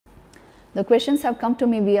The questions have come to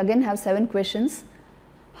me. We again have 7 questions.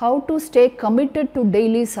 How to stay committed to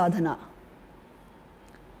daily sadhana?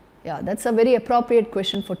 Yeah, that's a very appropriate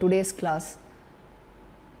question for today's class.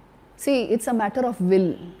 See, it's a matter of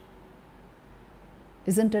will,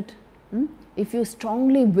 isn't it? If you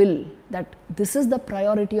strongly will that this is the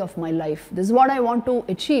priority of my life, this is what I want to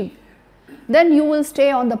achieve, then you will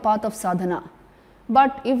stay on the path of sadhana.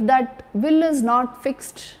 But if that will is not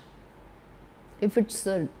fixed, if it's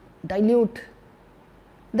dilute,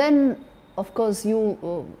 then of course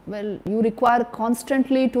you require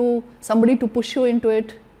constantly to somebody to push you into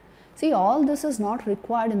it. See, all this is not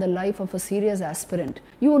required in the life of a serious aspirant.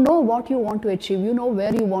 You know what you want to achieve, you know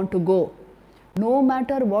where you want to go. No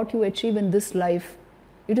matter what you achieve in this life,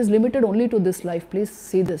 it is limited only to this life. Please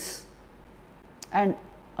see this. And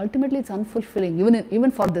ultimately it's unfulfilling,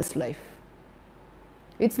 even for this life.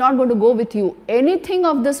 It's not going to go with you. Anything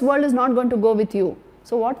of this world is not going to go with you.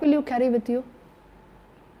 So what will you carry with you?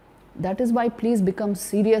 That is why please become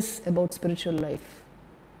serious about spiritual life.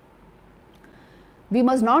 We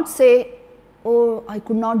must not say, oh, I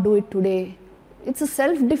could not do it today. It's a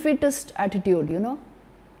self-defeatist attitude, you know.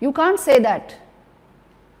 You can't say that.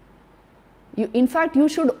 In fact, you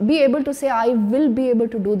should be able to say, I will be able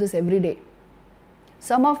to do this every day.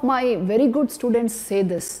 Some of my very good students say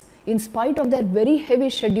this. In spite of their very heavy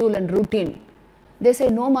schedule and routine, they say,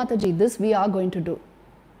 no Mataji, this we are going to do.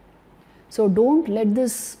 So don't let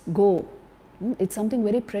this go. It's something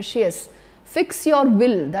very precious. Fix your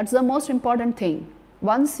will. That's the most important thing.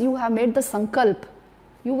 Once you have made the sankalp,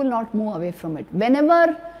 you will not move away from it.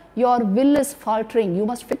 Whenever your will is faltering, you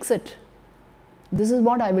must fix it. This is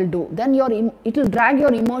what I will do. Then it will drag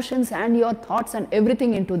your emotions and your thoughts and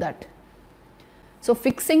everything into that. So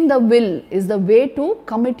fixing the will is the way to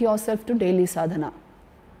commit yourself to daily sadhana.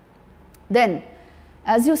 Then,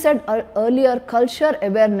 as you said earlier, culture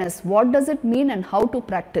awareness, what does it mean and how to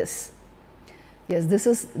practice? Yes, this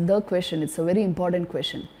is the question. It's a very important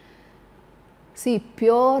question. See,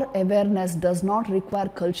 pure awareness does not require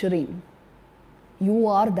culturing. You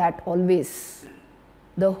are that always.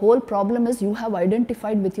 The whole problem is you have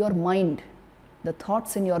identified with your mind, the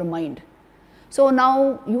thoughts in your mind. So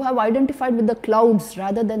now you have identified with the clouds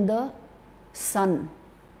rather than the sun.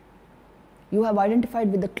 You have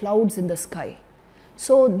identified with the clouds in the sky.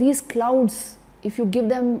 So these clouds, if you give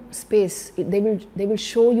them space, they will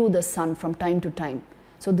show you the sun from time to time.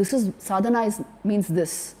 So this is, sadhana means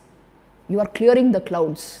this. You are clearing the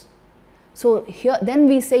clouds. So here, then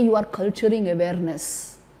we say you are culturing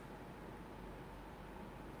awareness.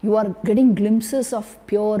 You are getting glimpses of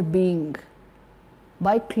pure being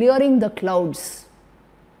by clearing the clouds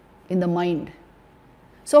in the mind.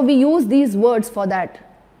 So we use these words for that.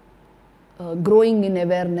 Growing in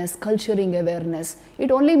awareness, culturing awareness. It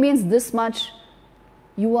only means this much.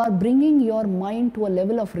 You are bringing your mind to a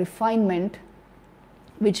level of refinement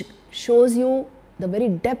which shows you the very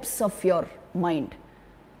depths of your mind.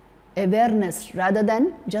 Awareness rather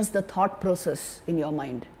than just the thought process in your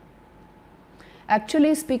mind.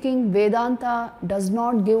 Actually speaking, Vedanta does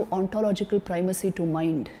not give ontological primacy to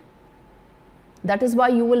mind. That is why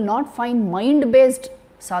you will not find mind-based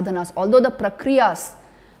sadhanas, although the prakriyas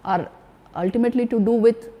are ultimately to do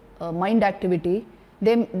with mind activity,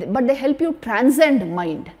 but they help you transcend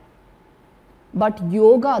mind. But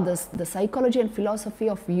yoga, the psychology and philosophy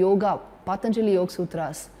of yoga, Patanjali Yoga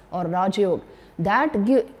Sutras or Raja Yoga, that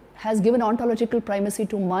has given ontological primacy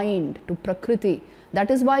to mind, to prakriti. That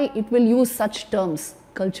is why it will use such terms,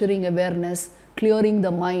 culturing awareness, clearing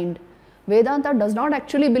the mind. Vedanta does not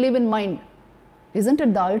actually believe in mind. Isn't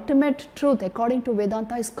it the ultimate truth according to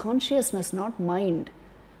Vedanta is consciousness, not mind.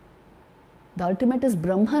 The ultimate is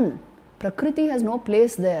Brahman. Prakriti has no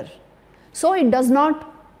place there. So it does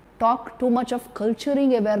not talk too much of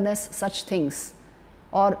culturing awareness, such things,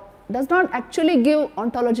 or does not actually give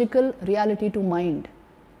ontological reality to mind.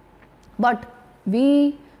 But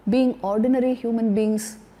we, being ordinary human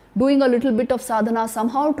beings, doing a little bit of sadhana,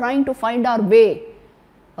 somehow trying to find our way,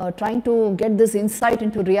 trying to get this insight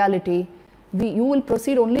into reality, you will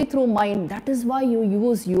proceed only through mind. That is why you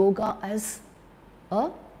use yoga as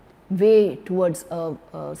a way towards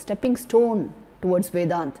a stepping stone towards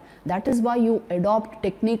Vedanta. That is why you adopt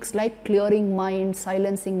techniques like clearing mind,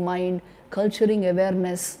 silencing mind, culturing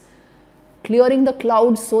awareness, clearing the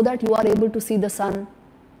clouds so that you are able to see the sun.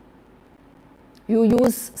 You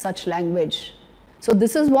use such language. So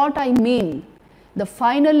this is what I mean. The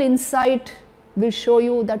final insight will show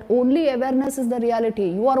you that only awareness is the reality.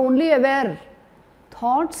 You are only aware.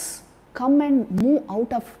 Thoughts come and move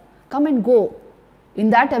come and go in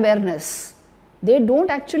that awareness. They don't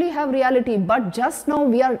actually have reality, but just now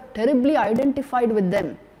we are terribly identified with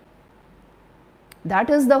them. That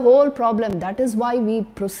is the whole problem. That is why we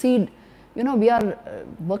proceed. We are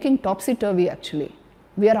working topsy-turvy actually.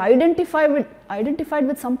 We are identified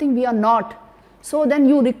with something we are not. So then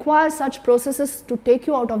you require such processes to take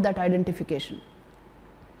you out of that identification.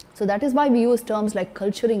 So that is why we use terms like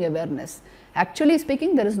culturing awareness. Actually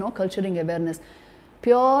speaking, there is no culturing awareness.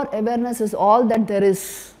 Pure awareness is all that there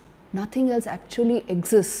is. Nothing else actually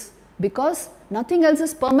exists, because nothing else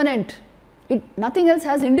is permanent. Nothing else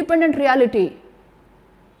has independent reality.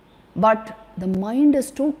 But the mind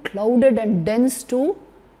is too clouded and dense to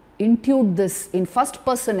intuit this in first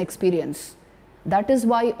person experience. That is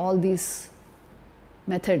why all these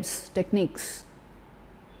methods, techniques.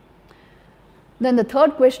 Then the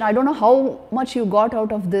third question, I don't know how much you got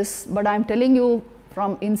out of this, but I am telling you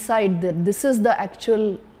from inside that this is the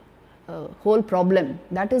actual whole problem.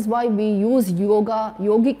 That is why we use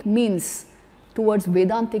yogic means towards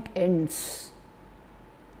Vedantic ends.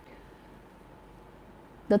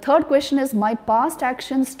 The third question is, my past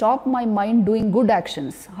actions stop my mind doing good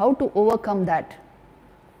actions. How to overcome that?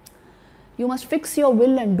 You must fix your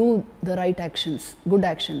will and do the right actions, good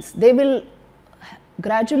actions. They will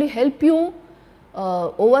gradually help you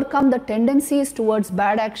overcome the tendencies towards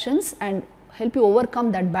bad actions and help you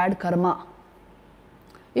overcome that bad karma.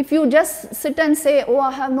 If you just sit and say, oh,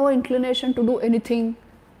 I have no inclination to do anything,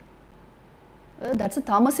 that's a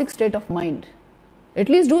tamasic state of mind. At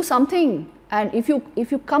least do something. And if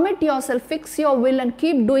you commit yourself, fix your will and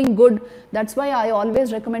keep doing good, that's why I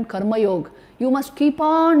always recommend Karma Yoga. You must keep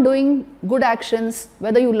on doing good actions,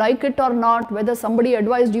 whether you like it or not, whether somebody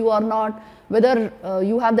advised you or not, whether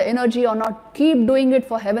you have the energy or not, keep doing it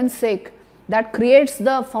for heaven's sake. That creates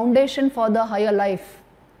the foundation for the higher life.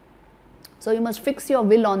 So you must fix your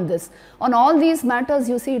will on this. On all these matters,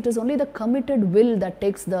 you see, it is only the committed will that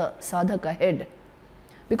takes the sadhak ahead.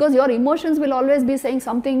 Because your emotions will always be saying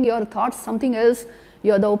something, your thoughts something else,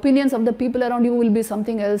 the opinions of the people around you will be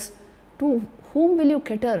something else. To whom will you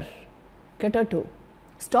cater to?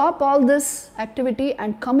 Stop all this activity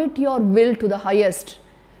and commit your will to the highest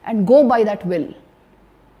and go by that will.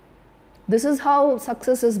 This is how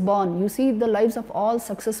success is born. You see the lives of all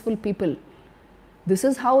successful people. This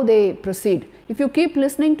is how they proceed. If you keep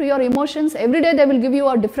listening to your emotions, every day they will give you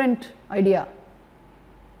a different idea.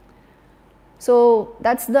 So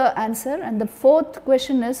that's the answer. And the fourth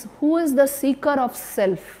question is, who is the seeker of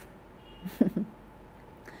self?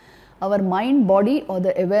 Our mind, body, or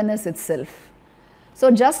the awareness itself?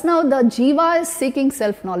 So just now the jiva is seeking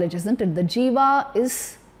self-knowledge, isn't it? The jiva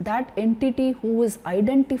is that entity who is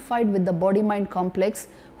identified with the body-mind complex,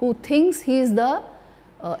 who thinks he is the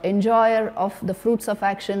enjoyer of the fruits of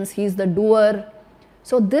actions, he is the doer.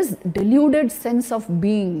 So this deluded sense of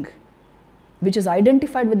being, which is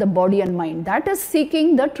identified with the body and mind, that is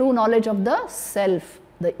seeking the true knowledge of the self,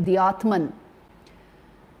 the Atman.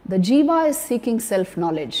 The jiva is seeking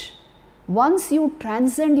self-knowledge. Once you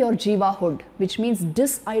transcend your jivahood, which means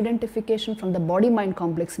disidentification from the body-mind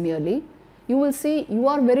complex merely, you will see you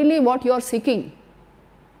are verily what you are seeking.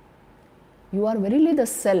 You are verily the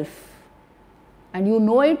self. And you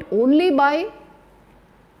know it only by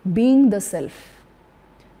being the self.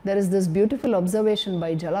 There is this beautiful observation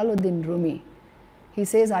by Jalaluddin Rumi. He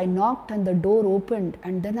says, I knocked and the door opened,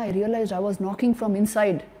 and then I realized I was knocking from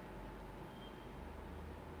inside.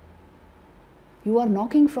 You are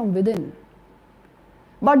knocking from within.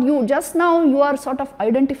 But you just now, you are sort of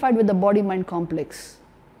identified with the body-mind complex.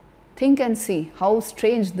 Think and see how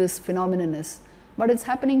strange this phenomenon is. But it's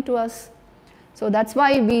happening to us. So that's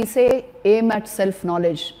why we say aim at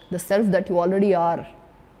self-knowledge, the self that you already are.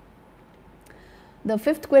 The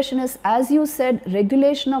fifth question is, as you said,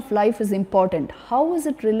 regulation of life is important. How is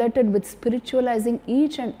it related with spiritualizing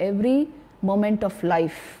each and every moment of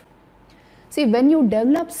life? See, when you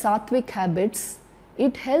develop sattvic habits,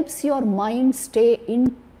 it helps your mind stay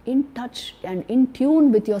in touch and in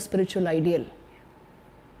tune with your spiritual ideal.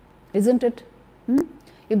 Isn't it?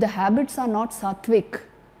 If the habits are not sattvic,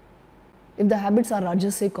 if the habits are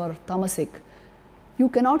rajasic or tamasic, you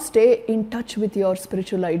cannot stay in touch with your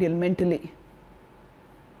spiritual ideal mentally.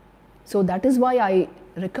 So that is why I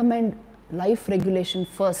recommend life regulation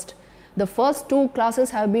first. The first two classes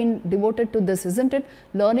have been devoted to this, isn't it?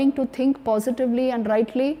 Learning to think positively and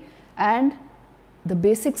rightly, and the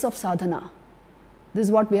basics of sadhana. This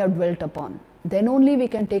is what we have dwelt upon. Then only we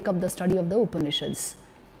can take up the study of the Upanishads.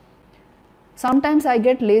 Sometimes I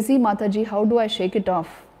get lazy, Mataji. How do I shake it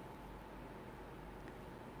off?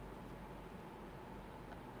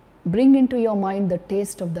 Bring into your mind the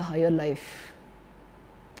taste of the higher life,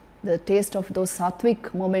 the taste of those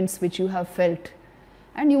sattvic moments which you have felt,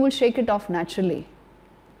 and you will shake it off naturally.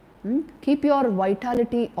 Keep your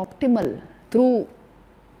vitality optimal. through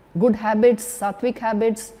good habits,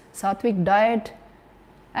 sattvic diet,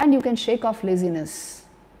 and you can shake off laziness.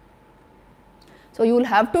 So you will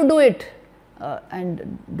have to do it,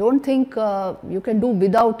 and don't think you can do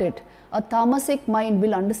without it. A tamasic mind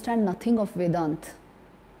will understand nothing of Vedanta.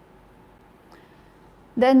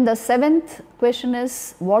 Then the 7th question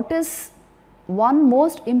is, what is one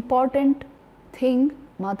most important thing,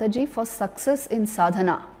 Mataji, for success in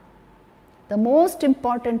sadhana? The most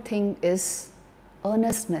important thing is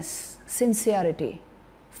earnestness, sincerity,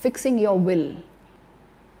 fixing your will.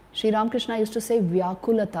 Sri Ramakrishna used to say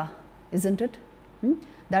vyakulata, isn't it?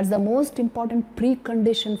 That's the most important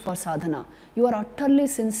precondition for sadhana. You are utterly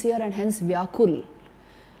sincere and hence vyakul.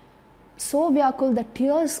 So vyakul that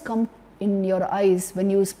tears come in your eyes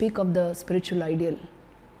when you speak of the spiritual ideal.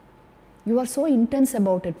 You are so intense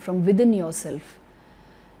about it from within yourself.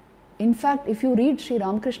 In fact, if you read Sri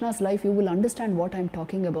Ramakrishna's life, you will understand what I am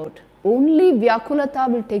talking about. Only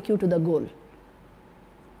vyakulata will take you to the goal.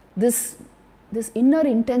 This inner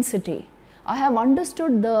intensity. I have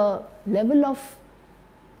understood the level of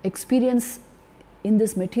experience in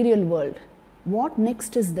this material world. What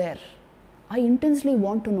next is there? I intensely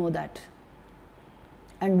want to know that.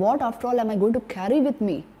 And what, after all, am I going to carry with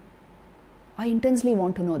me? I intensely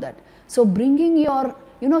want to know that. So bringing your,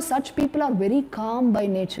 such people are very calm by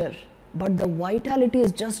nature, but the vitality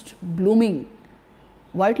is just blooming.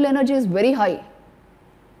 Vital energy is very high.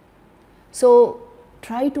 So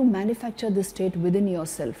try to manufacture this state within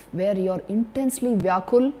yourself, where you're intensely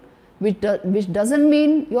vyakul, which doesn't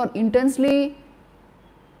mean you're intensely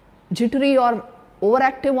jittery or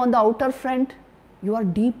overactive on the outer front. You are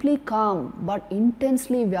deeply calm, but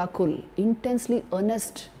intensely vyakul, intensely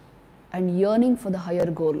earnest and yearning for the higher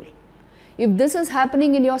goal. If this is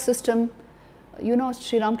happening in your system,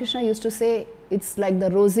 Sri Ramakrishna used to say, it's like the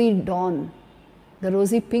rosy dawn, the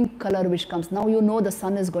rosy pink color which comes. Now you know the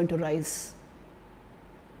sun is going to rise.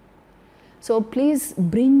 So please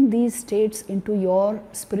bring these states into your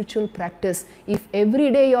spiritual practice. If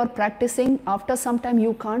every day you are practicing, after some time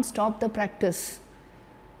you can't stop the practice,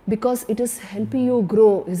 because it is helping you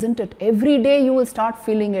grow, isn't it? Every day you will start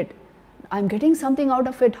feeling it. I'm getting something out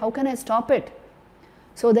of it. How can I stop it?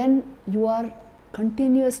 So then you are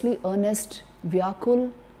continuously earnest,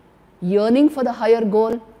 vyakul, yearning for the higher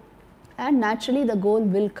goal, and naturally the goal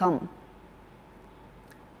will come.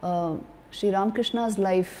 Sri Ramakrishna's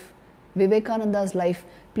life, Vivekananda's life,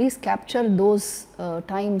 please capture those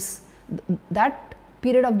times, that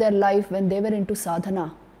period of their life when they were into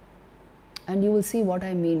sadhana, and you will see what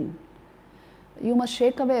I mean. You must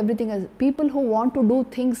shake away everything. As people who want to do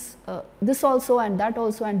things, this also and that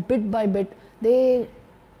also, and bit by bit, they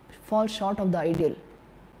fall short of the ideal.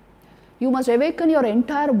 You must awaken your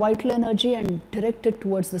entire vital energy and direct it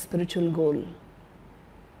towards the spiritual goal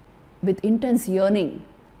with intense yearning,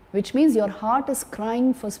 which means your heart is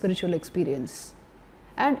crying for spiritual experience,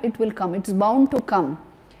 and it will come. It's bound to come.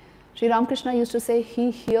 Sri Ramakrishna used to say,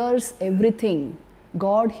 he hears everything.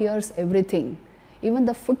 God hears everything, even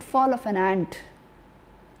the footfall of an ant.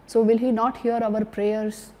 So will he not hear our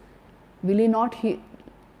prayers? Will he not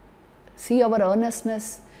see our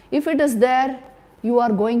earnestness? If it is there, you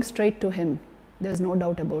are going straight to him. There is no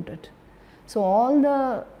doubt about it. So all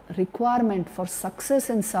the requirement for success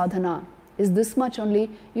in sadhana is this much only.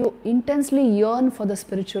 You intensely yearn for the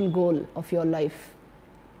spiritual goal of your life.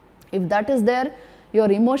 If that is there,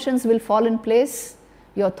 your emotions will fall in place,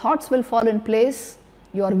 your thoughts will fall in place,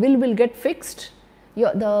 your will get fixed,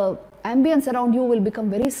 the ambience around you will become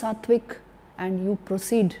very sattvic, and you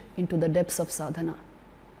proceed into the depths of sadhana.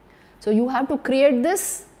 So you have to create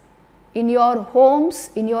this in your homes,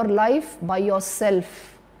 in your life, by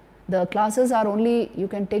yourself. The classes are only, you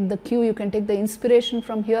can take the cue, you can take the inspiration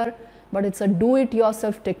from here, but it's a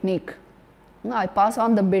do-it-yourself technique. I pass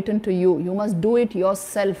on the baton to you. You must do it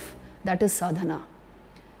yourself. That is sadhana.